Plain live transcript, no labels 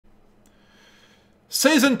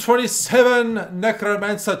Season 27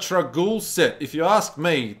 Necromancer Trag'oul set. If you ask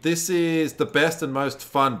me, this is the best and most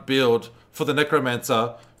fun build for the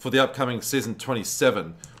Necromancer for the upcoming Season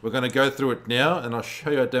 27. We're going to go through it now and I'll show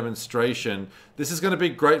you a demonstration. This is going to be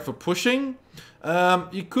great for pushing.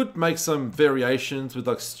 You could make some variations with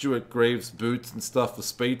like Stuart Greaves boots and stuff for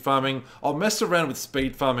speed farming. I'll mess around with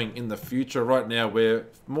speed farming in the future. Right now we're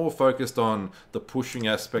more focused on the pushing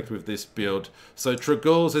aspect with this build. So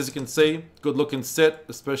Trag'ouls, as you can see, good looking set,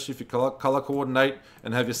 especially if you color coordinate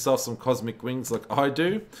and have yourself some cosmic wings like I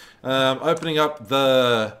do. Opening up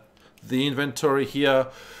the inventory here.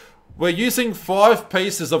 We're using 5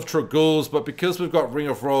 pieces of Trag'ouls, but because we've got Ring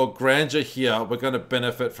of Royal Grandeur here, we're going to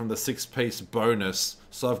benefit from the 6-piece bonus.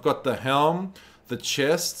 So I've got the helm, the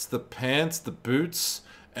chests, the pants, the boots,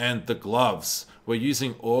 and the gloves. We're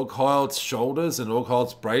using Orghild's shoulders and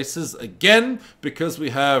Orghild's braces. Again, because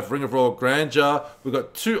we have Ring of Royal Grandeur, we've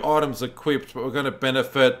got 2 items equipped, but we're going to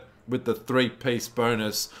benefit with the 3-piece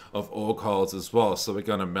bonus of Orghild's as well. So we're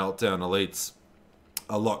going to melt down elites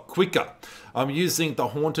a lot quicker. I'm using the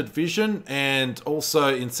Haunted Vision, and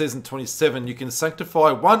also in Season 27 you can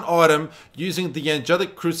sanctify 1 item using the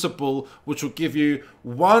Angelic Crucible, which will give you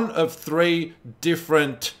 1 of 3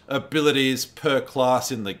 different abilities per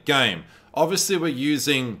class in the game. Obviously we're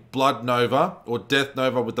using Blood Nova or Death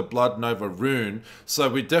Nova with the Blood Nova rune, so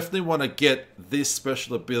we definitely want to get this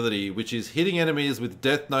special ability, which is hitting enemies with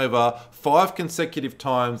Death Nova 5 consecutive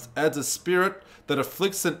times, adds a spirit that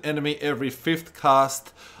afflicts an enemy every 5th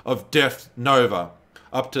cast of Death Nova.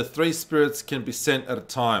 Up to 3 spirits can be sent at a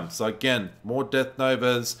time. So again, more Death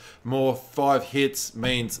Novas, more 5 hits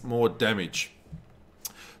means more damage.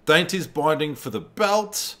 Dainty's Binding for the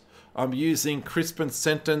belt. I'm using Crispin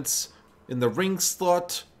Sentence in the ring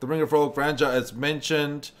slot. The Ring of Royal Grandeur as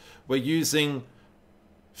mentioned. We're using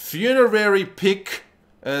Funerary Pick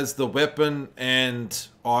as the weapon and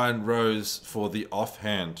Iron Rose for the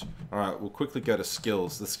offhand. Alright, we'll quickly go to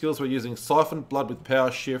skills. The skills we're using: Siphoned Blood with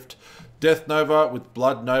Power Shift, Death Nova with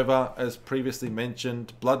Blood Nova as previously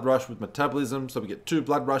mentioned, Blood Rush with Metabolism, so we get 2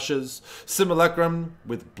 Blood Rushes, Simulacrum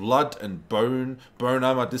with Blood and Bone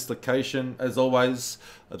Armor Dislocation, as always,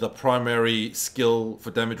 the primary skill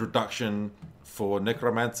for damage reduction for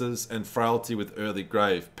Necromancers, and Frailty with Early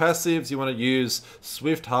Grave. Passives, you want to use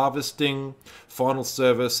Swift Harvesting, Final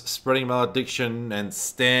Service, Spreading Malediction, and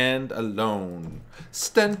Stand Alone.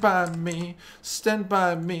 Stand by me, stand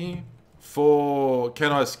by me. For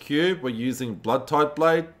Kenai's Cube, we're using Blood-Tide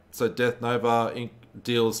Blade, so Death Nova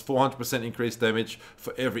deals 400% increased damage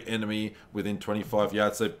for every enemy within 25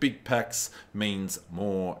 yards, so big packs means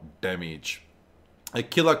more damage. A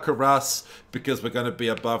Killer Cuirass, because we're going to be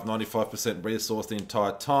above 95% resource the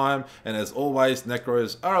entire time. And as always,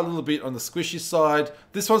 Necros are a little bit on the squishy side.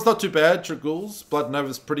 This one's not too bad, Trag'oul's. Blood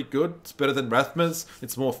Nova's pretty good. It's better than Rathma's.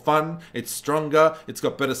 It's more fun. It's stronger. It's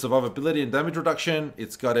got better survivability and damage reduction.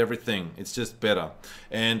 It's got everything. It's just better.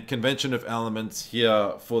 And Convention of Elements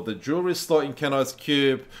here for the jewelry slot in Kenai's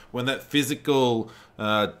Cube. When that physical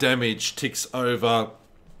damage ticks over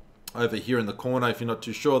here in the corner, if you're not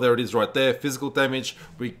too sure, there it is right there, physical damage,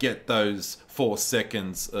 we get those 4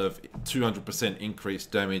 seconds of 200% increased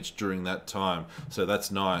damage during that time, so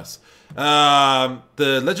that's nice.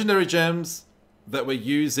 The legendary gems that we're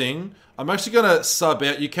using, I'm actually going to sub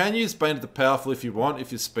out. You can use Bane of the Powerful if you want,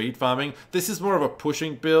 if you're speed farming. This is more of a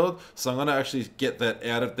pushing build, so I'm going to actually get that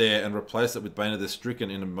out of there and replace it with Bane of the Stricken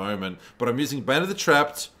in a moment. But I'm using Bane of the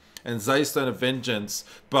Trapped and Zaystone of Vengeance,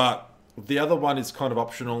 but the other one is kind of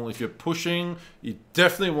optional. If you're pushing, you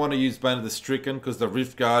definitely want to use Bane of the Stricken, because the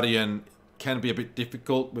Rift Guardian can be a bit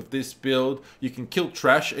difficult with this build. You can kill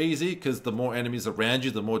trash easy, because the more enemies around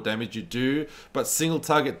you, the more damage you do. But single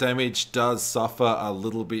target damage does suffer a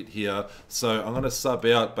little bit here. So I'm going to sub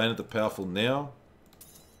out Bane of the Powerful now.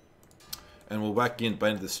 And we'll whack in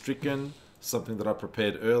Bane of the Stricken, something that I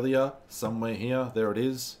prepared earlier, somewhere here. There it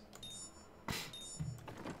is.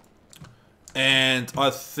 And I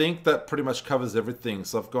think that pretty much covers everything.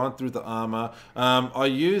 So I've gone through the armor. I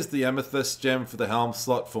used the Amethyst gem for the helm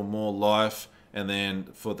slot for more life. And then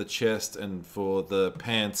for the chest and for the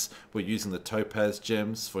pants, we're using the Topaz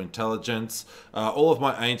gems for intelligence. All of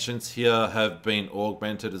my ancients here have been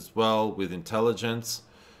augmented as well with intelligence.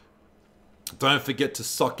 Don't forget to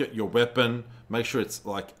socket your weapon. Make sure it's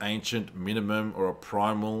like ancient minimum or a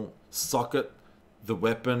primal. Socket the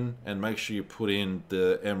weapon and make sure you put in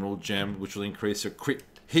the emerald gem, which will increase your crit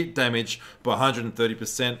hit damage by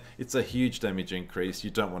 130%. It's a huge damage increase.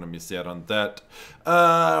 You don't want to miss out on that.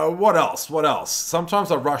 What else?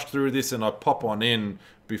 Sometimes I rush through this and I pop on in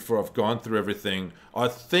before I've gone through everything. I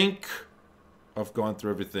think I've gone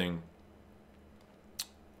through everything.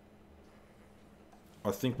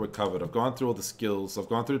 I think we're covered. I've gone through all the skills. I've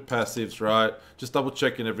gone through passives, right? Just double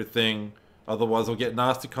checking everything. Otherwise, I'll get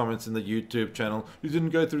nasty comments in the YouTube channel. You didn't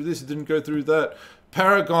go through this, you didn't go through that.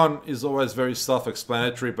 Paragon is always very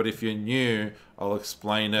self-explanatory, but if you're new, I'll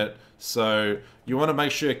explain it. So you want to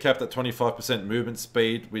make sure you're capped at 25% movement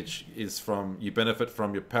speed, which is from, you benefit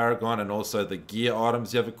from your Paragon and also the gear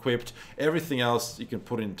items you have equipped. Everything else you can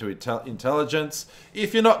put into intelligence.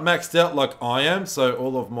 If you're not maxed out like I am, so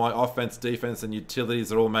all of my offense, defense, and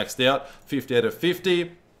utilities are all maxed out, 50 out of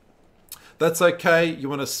 50. That's okay. You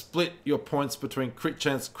want to split your points between crit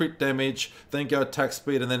chance, crit damage, then go attack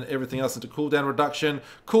speed, and then everything else into cooldown reduction.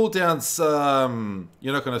 Cooldowns,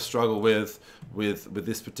 you're not going to struggle with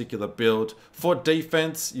this particular build. For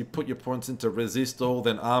defense, you put your points into resist all,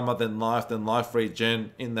 then armor, then life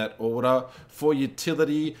regen in that order. For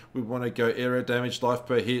utility, we want to go area damage, life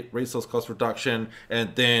per hit, resource cost reduction,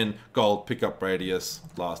 and then gold pickup radius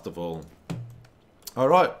last of all.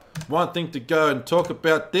 Alright, one thing to go and talk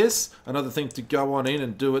about this, another thing to go on in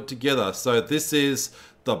and do it together. So this is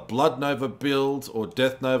the Blood Nova build, or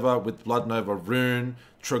Death Nova with Blood Nova rune,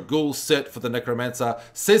 Trag'oul set for the Necromancer,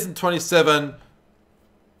 Season 27,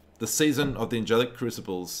 the Season of the Angelic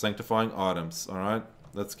Crucibles, Sanctifying Items. Alright,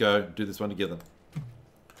 let's go do this one together.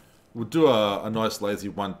 We'll do a nice lazy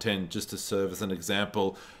 110 just to serve as an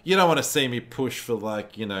example. You don't want to see me push for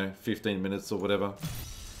like, 15 minutes or whatever.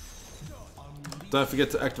 Don't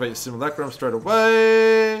forget to activate your simulacrum straight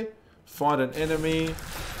away. Find an enemy.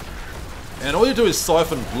 And all you do is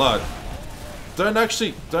siphon blood. Don't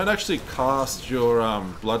actually cast your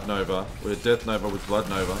Blood Nova or your Death Nova with Blood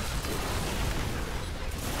Nova.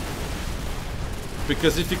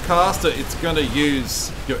 Because if you cast it, it's going to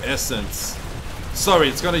use your essence. Sorry,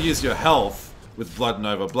 it's going to use your health with Blood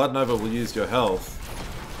Nova. Blood Nova will use your health.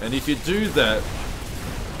 And if you do that,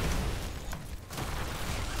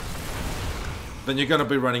 then you're going to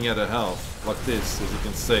be running out of health, like this, as you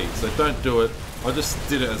can see. So don't do it. I just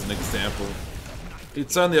did it as an example.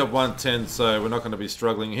 It's only a 110, so we're not going to be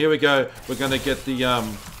struggling. Here we go. We're going to get the,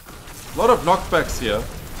 lot of knockbacks here.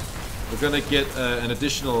 We're going to get an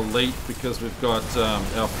additional elite because we've got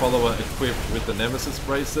our follower equipped with the Nemesis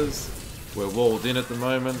braces. We're walled in at the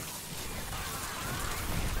moment.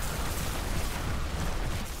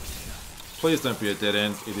 Please don't be a dead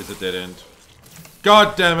end. It is a dead end.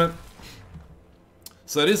 God damn it.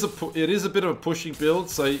 So it is a bit of a pushing build,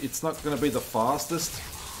 so it's not going to be the fastest.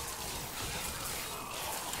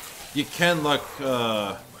 You can like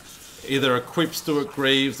either equip Stuart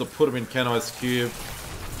Greaves or put him in Canai's Cube.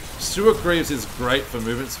 Stuart Greaves is great for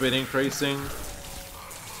movement speed increasing,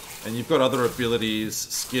 and you've got other abilities,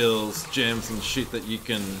 skills, gems and shit that you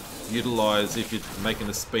can utilize if you're making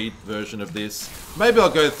a speed version of this. Maybe I'll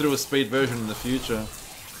go through a speed version in the future,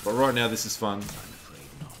 but right now this is fun.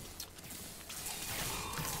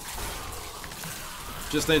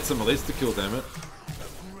 Just need some elites to kill, damn it.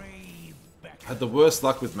 Had the worst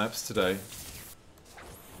luck with maps today.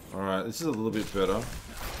 Alright, this is a little bit better.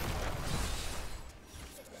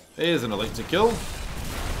 Here's an elite to kill.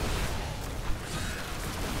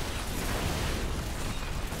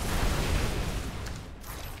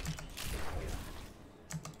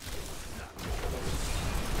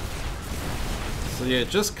 So yeah,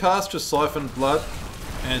 just cast your Siphon Blood.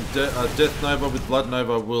 And Death Nova with Blood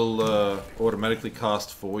Nova will automatically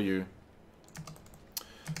cast for you.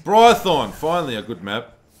 Brythorn, finally a good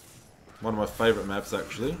map. One of my favourite maps,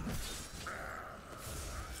 actually.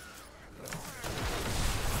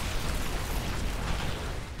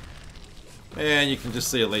 And you can just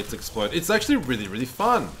see elites explode. It's actually really, really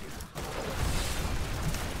fun.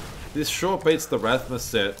 This sure beats the Rathma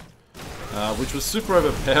set, which was super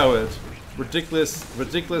overpowered.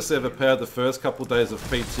 Ridiculously overpowered the first couple days of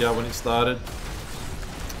PTR when it started.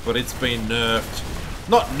 But it's been nerfed.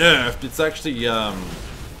 Not nerfed, it's actually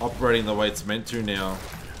operating the way it's meant to now.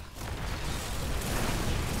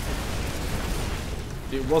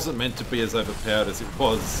 It wasn't meant to be as overpowered as it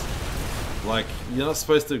was. Like, you're not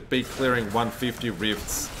supposed to be clearing 150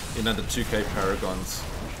 rifts in under 2k paragons.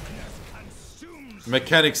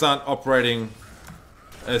 Mechanics aren't operating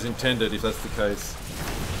as intended, if that's the case.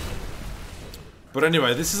 But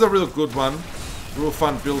anyway, this is a real good one. Real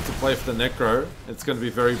fun build to play for the Necro. It's going to be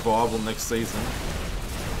very viable next season.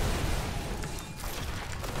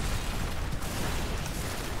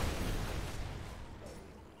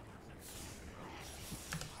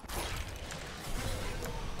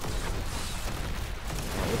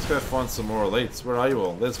 Right, let's go find some more elites. Where are you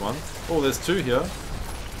all? There's one. Oh, there's two here.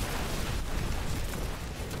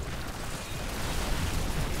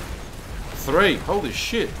 Three. Holy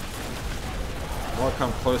shit. Might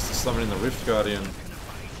come close to summoning the Rift Guardian.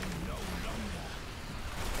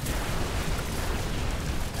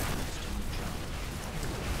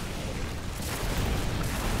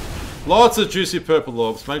 Lots of juicy purple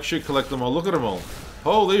orbs. Make sure you collect them all. Look at them all.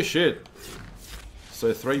 Holy shit.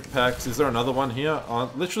 So 3 packs. Is there another one here? I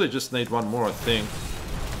literally just need one more, I think.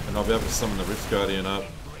 And I'll be able to summon the Rift Guardian up.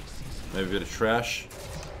 Maybe a bit of trash.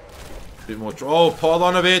 A bit more... Oh,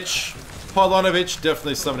 Pylonovich! Pylonovich,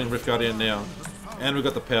 definitely summoning Rift Guardian now. And we've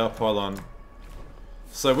got the Power Pylon.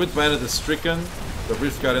 So with Bane of the Stricken, the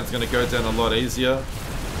Rift Guardian's going to go down a lot easier.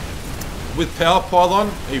 With Power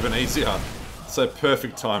Pylon, even easier. So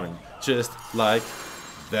perfect timing. Just like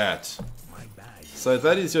that. So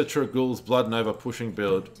that is your Trag'oul's Blood Nova pushing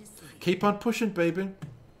build. Keep on pushing, baby.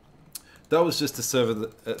 That was just to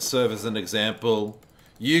serve as an example.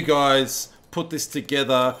 You guys put this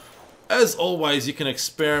together. As always, you can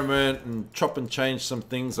experiment and chop and change some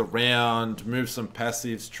things around, move some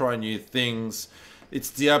passives, try new things. It's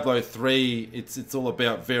Diablo 3. It's all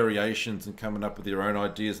about variations and coming up with your own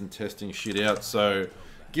ideas and testing shit out. So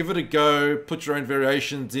give it a go, put your own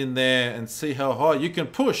variations in there and see how high you can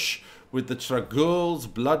push with the Trag'oul's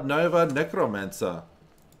Blood Nova Necromancer.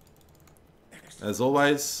 As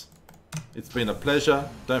always, it's been a pleasure.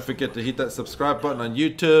 Don't forget to hit that subscribe button on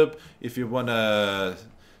YouTube if you want to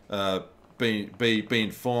be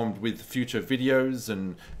informed with future videos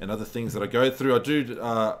and other things that I go through. I do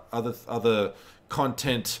other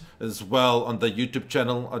content as well on the YouTube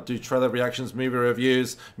channel. I do trailer reactions, movie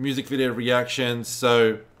reviews, music video reactions.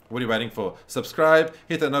 So what are you waiting for? Subscribe,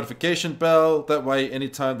 hit that notification bell. That way,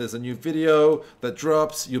 anytime there's a new video that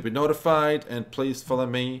drops, you'll be notified. And please follow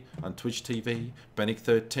me on Twitch TV,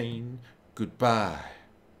 Bannick13. Goodbye.